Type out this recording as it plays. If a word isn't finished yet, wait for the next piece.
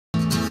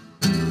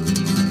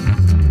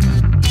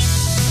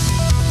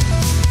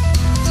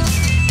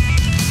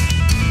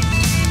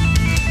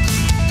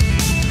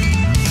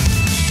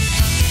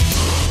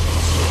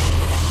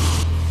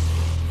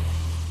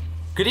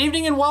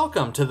evening and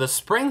welcome to the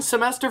spring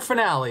semester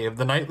finale of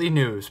the Nightly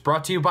News,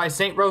 brought to you by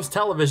St. Rose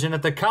Television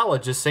at the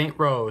College of St.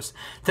 Rose.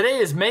 Today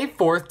is May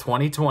 4th,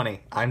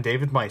 2020. I'm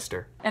David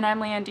Meister. And I'm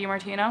Leanne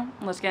DeMartino.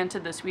 Let's get into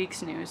this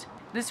week's news.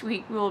 This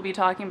week we will be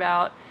talking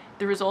about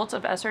the results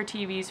of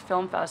SRTV's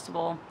Film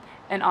Festival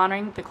and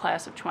honoring the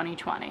class of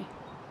 2020.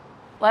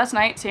 Last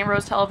night, St.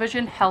 Rose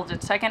Television held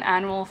its second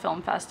annual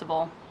film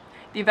festival.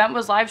 The event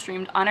was live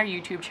streamed on our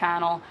YouTube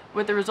channel,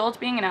 with the results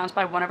being announced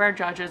by one of our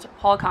judges,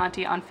 Paul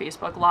Conti, on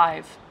Facebook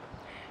Live.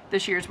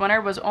 This year's winner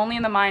was Only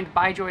in the Mind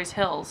by Joyce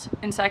Hills.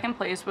 In second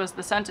place was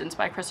The Sentence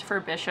by Christopher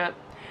Bishop,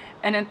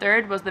 and in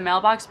third was The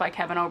Mailbox by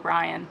Kevin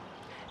O'Brien.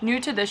 New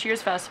to this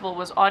year's festival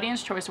was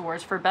Audience Choice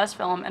Awards for Best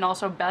Film and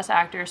also Best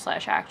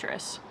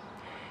Actor/Actress.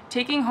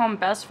 Taking home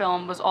Best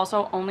Film was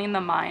also Only in the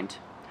Mind,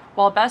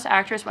 while Best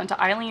Actress went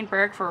to Aileen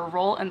Burke for a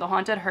role in the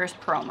Haunted Hearst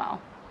promo.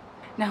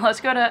 Now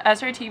let's go to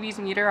SRTV's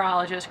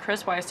meteorologist,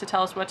 Chris Weiss, to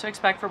tell us what to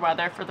expect for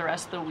weather for the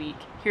rest of the week.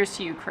 Here's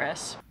to you,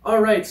 Chris.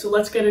 Alright, so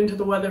let's get into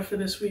the weather for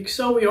this week.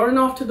 So we aren't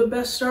off to the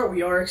best start.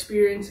 We are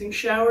experiencing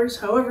showers.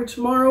 However,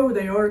 tomorrow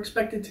they are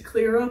expected to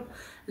clear up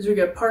as we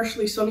get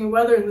partially sunny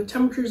weather, and the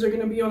temperatures are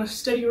going to be on a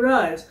steady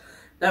rise.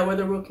 That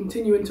weather will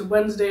continue into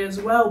Wednesday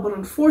as well, but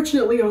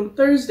unfortunately on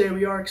Thursday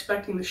we are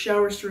expecting the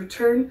showers to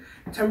return.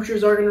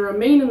 Temperatures are going to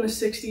remain in the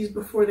 60s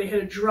before they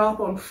hit a drop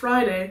on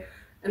Friday,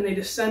 and they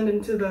descend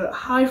into the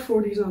high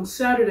 40s on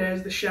Saturday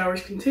as the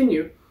showers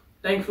continue.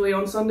 Thankfully,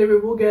 on Sunday we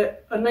will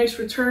get a nice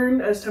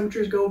return as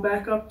temperatures go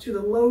back up to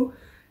the low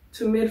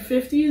to mid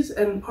 50s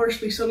and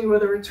partially sunny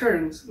weather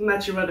returns. And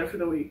that's your weather for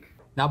the week.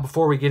 Now,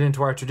 before we get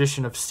into our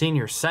tradition of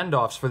senior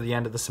send-offs for the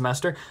end of the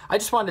semester, I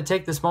just wanted to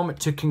take this moment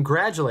to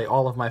congratulate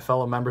all of my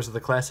fellow members of the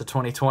class of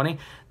 2020.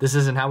 This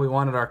isn't how we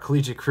wanted our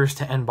collegiate careers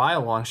to end by a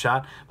long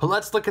shot, but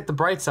let's look at the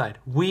bright side.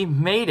 We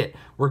made it.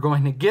 We're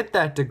going to get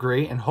that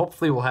degree, and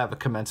hopefully we'll have a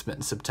commencement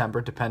in September,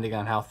 depending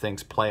on how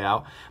things play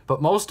out.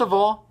 But most of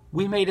all,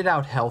 we made it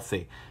out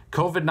healthy.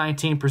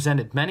 COVID-19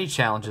 presented many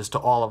challenges to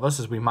all of us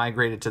as we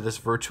migrated to this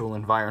virtual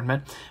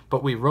environment,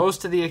 but we rose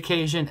to the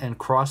occasion and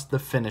crossed the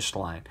finish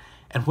line.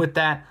 And with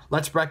that,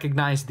 let's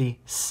recognize the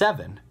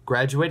 7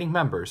 graduating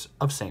members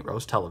of St.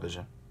 Rose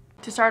Television.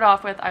 To start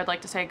off with, I'd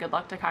like to say good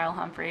luck to Kyle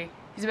Humphrey.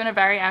 He's been a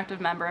very active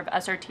member of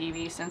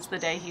SRTV since the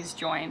day he's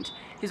joined.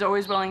 He's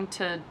always willing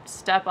to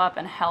step up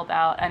and help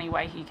out any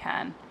way he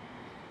can.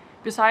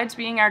 Besides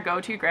being our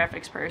go-to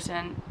graphics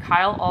person,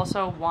 Kyle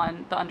also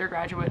won the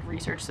Undergraduate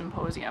Research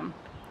Symposium.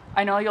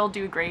 I know you'll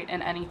do great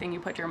in anything you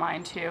put your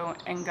mind to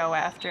and go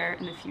after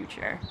in the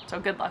future. So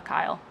good luck,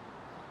 Kyle.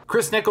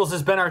 Chris Nichols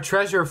has been our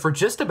treasurer for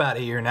just about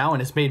a year now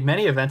and has made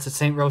many events at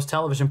St. Rose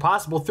Television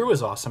possible through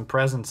his awesome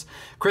presence.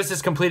 Chris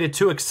has completed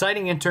 2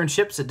 exciting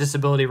internships at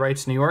Disability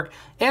Rights New York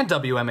and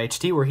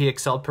WMHT, where he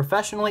excelled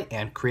professionally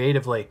and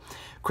creatively.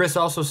 Chris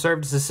also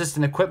served as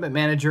Assistant Equipment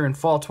Manager in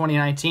fall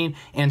 2019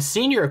 and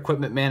Senior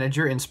Equipment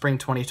Manager in spring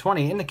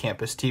 2020 in the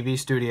campus TV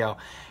studio.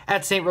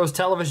 At St. Rose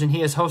Television,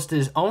 he has hosted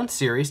his own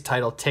series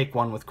titled Take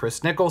One with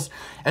Chris Nichols,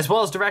 as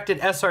well as directed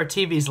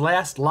SRTV's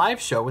last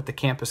live show with the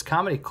campus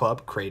comedy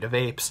club, Creative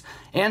Apes,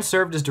 and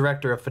served as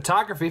Director of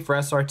Photography for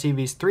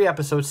SRTV's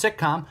 3-episode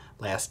sitcom,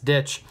 Last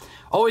Ditch.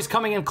 Always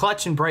coming in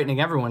clutch and brightening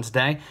everyone's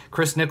day,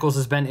 Chris Nichols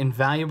has been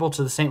invaluable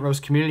to the St. Rose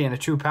community and a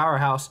true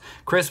powerhouse.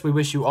 Chris, we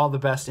wish you all the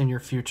best in your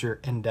future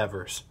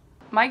endeavors.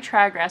 Mike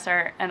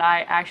Trageser and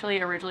I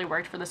actually originally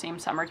worked for the same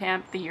summer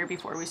camp the year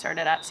before we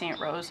started at St.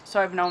 Rose,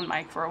 so I've known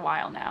Mike for a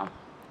while now.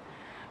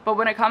 But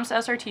when it comes to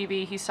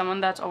SRTV, he's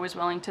someone that's always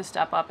willing to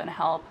step up and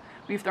help.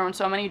 We've thrown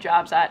so many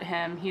jobs at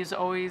him. He's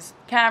always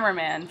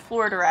cameraman,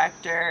 floor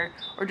director,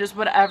 or just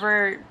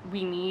whatever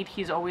we need,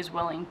 he's always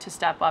willing to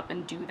step up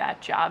and do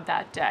that job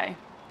that day.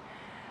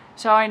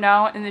 So I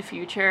know in the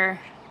future,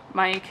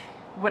 Mike,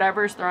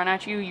 whatever's thrown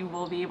at you, you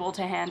will be able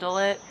to handle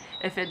it.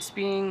 If it's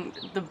being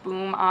the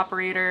boom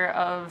operator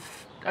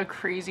of a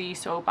crazy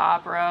soap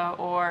opera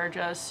or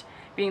just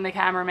being the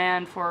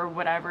cameraman for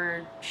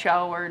whatever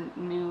show or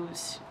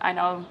news, I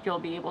know you'll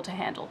be able to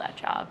handle that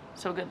job.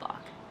 So good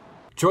luck.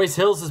 Joyce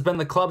Hills has been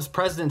the club's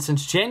president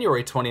since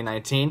January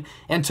 2019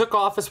 and took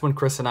office when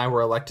Chris and I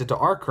were elected to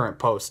our current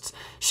posts.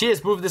 She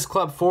has moved this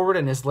club forward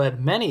and has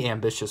led many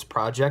ambitious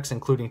projects,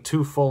 including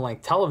 2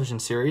 full-length television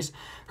series.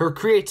 Her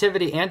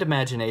creativity and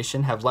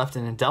imagination have left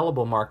an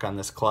indelible mark on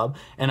this club,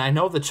 and I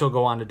know that she'll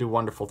go on to do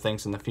wonderful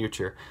things in the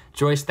future.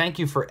 Joyce, thank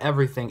you for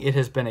everything. It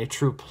has been a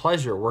true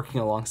pleasure working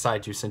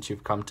alongside you since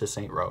you've come to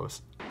St.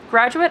 Rose.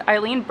 Graduate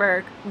Aileen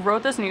Burke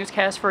wrote this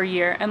newscast for a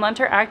year and lent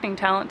her acting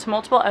talent to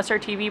multiple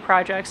SRTV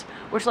projects,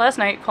 which last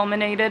night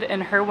culminated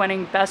in her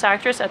winning Best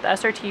Actress at the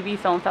SRTV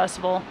Film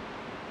Festival.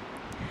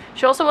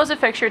 She also was a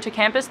fixture to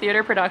campus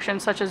theater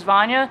productions such as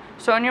Vanya,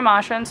 Sonia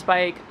Masha and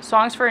Spike,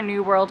 Songs for a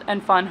New World,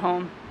 and Fun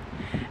Home.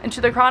 And to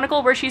the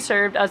Chronicle, where she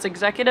served as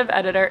executive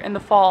editor in the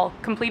fall,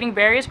 completing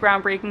various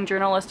groundbreaking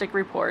journalistic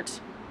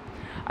reports.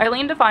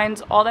 Aileen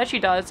defines all that she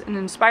does and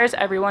inspires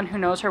everyone who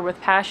knows her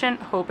with passion,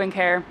 hope, and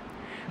care.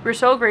 We're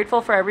so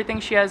grateful for everything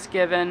she has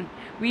given,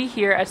 we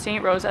here at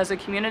St. Rose as a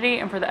community,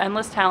 and for the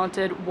endless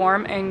talented,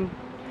 warm, and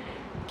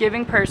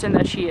giving person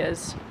that she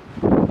is.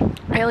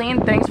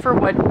 Aileen, thanks for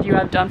what you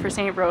have done for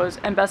St. Rose,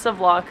 and best of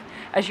luck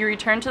as you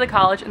return to the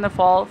college in the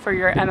fall for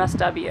your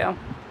MSW.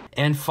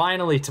 And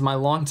finally, to my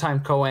longtime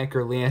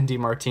co-anchor, Leanne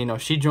DeMartino.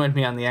 She joined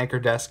me on the anchor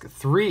desk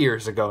 3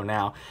 years ago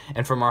now.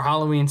 And from our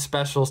Halloween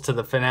specials to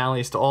the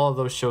finales to all of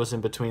those shows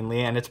in between,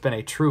 Leanne, it's been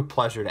a true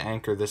pleasure to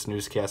anchor this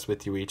newscast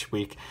with you each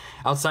week.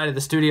 Outside of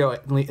the studio,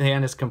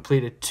 Leanne has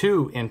completed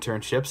 2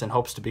 internships and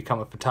hopes to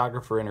become a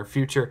photographer in her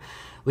future.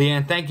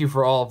 Leanne, thank you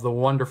for all of the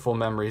wonderful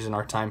memories in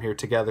our time here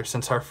together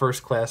since our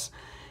first class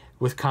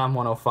with Com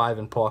 105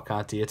 and Paul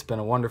Conti. It's been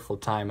a wonderful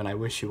time, and I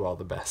wish you all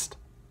the best.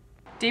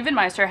 David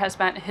Meister has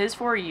spent his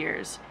 4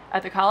 years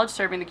at the college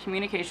serving the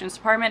communications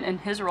department in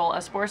his role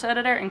as sports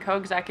editor and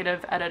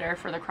co-executive editor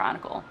for the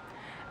Chronicle,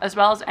 as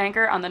well as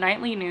anchor on the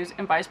nightly news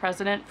and vice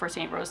president for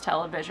St. Rose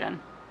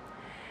Television.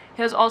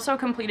 He has also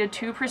completed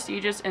 2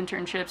 prestigious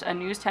internships at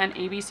News 10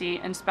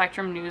 ABC and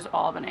Spectrum News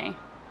Albany.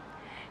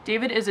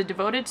 David is a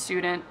devoted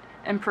student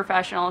and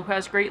professional who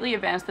has greatly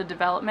advanced the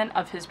development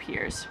of his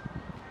peers.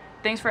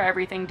 Thanks for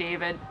everything,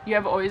 David. You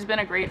have always been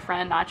a great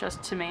friend, not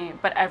just to me,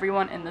 but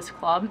everyone in this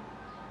club.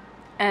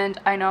 And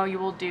I know you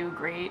will do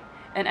great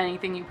in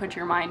anything you put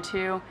your mind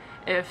to,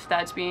 if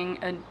that's being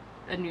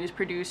a news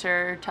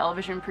producer,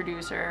 television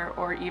producer,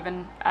 or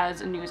even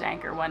as a news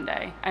anchor one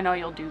day. I know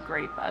you'll do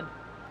great, bud.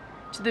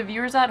 To the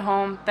viewers at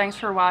home, thanks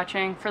for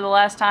watching. For the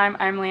last time,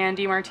 I'm Leanne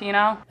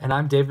DeMartino. And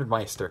I'm David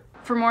Meister.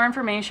 For more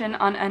information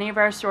on any of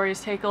our stories,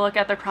 take a look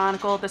at the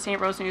Chronicle, the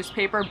St. Rose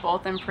newspaper,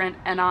 both in print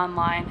and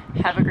online.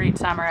 Have a great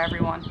summer,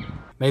 everyone.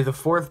 May the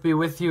 4th be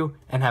with you,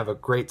 and have a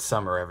great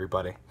summer,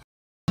 everybody.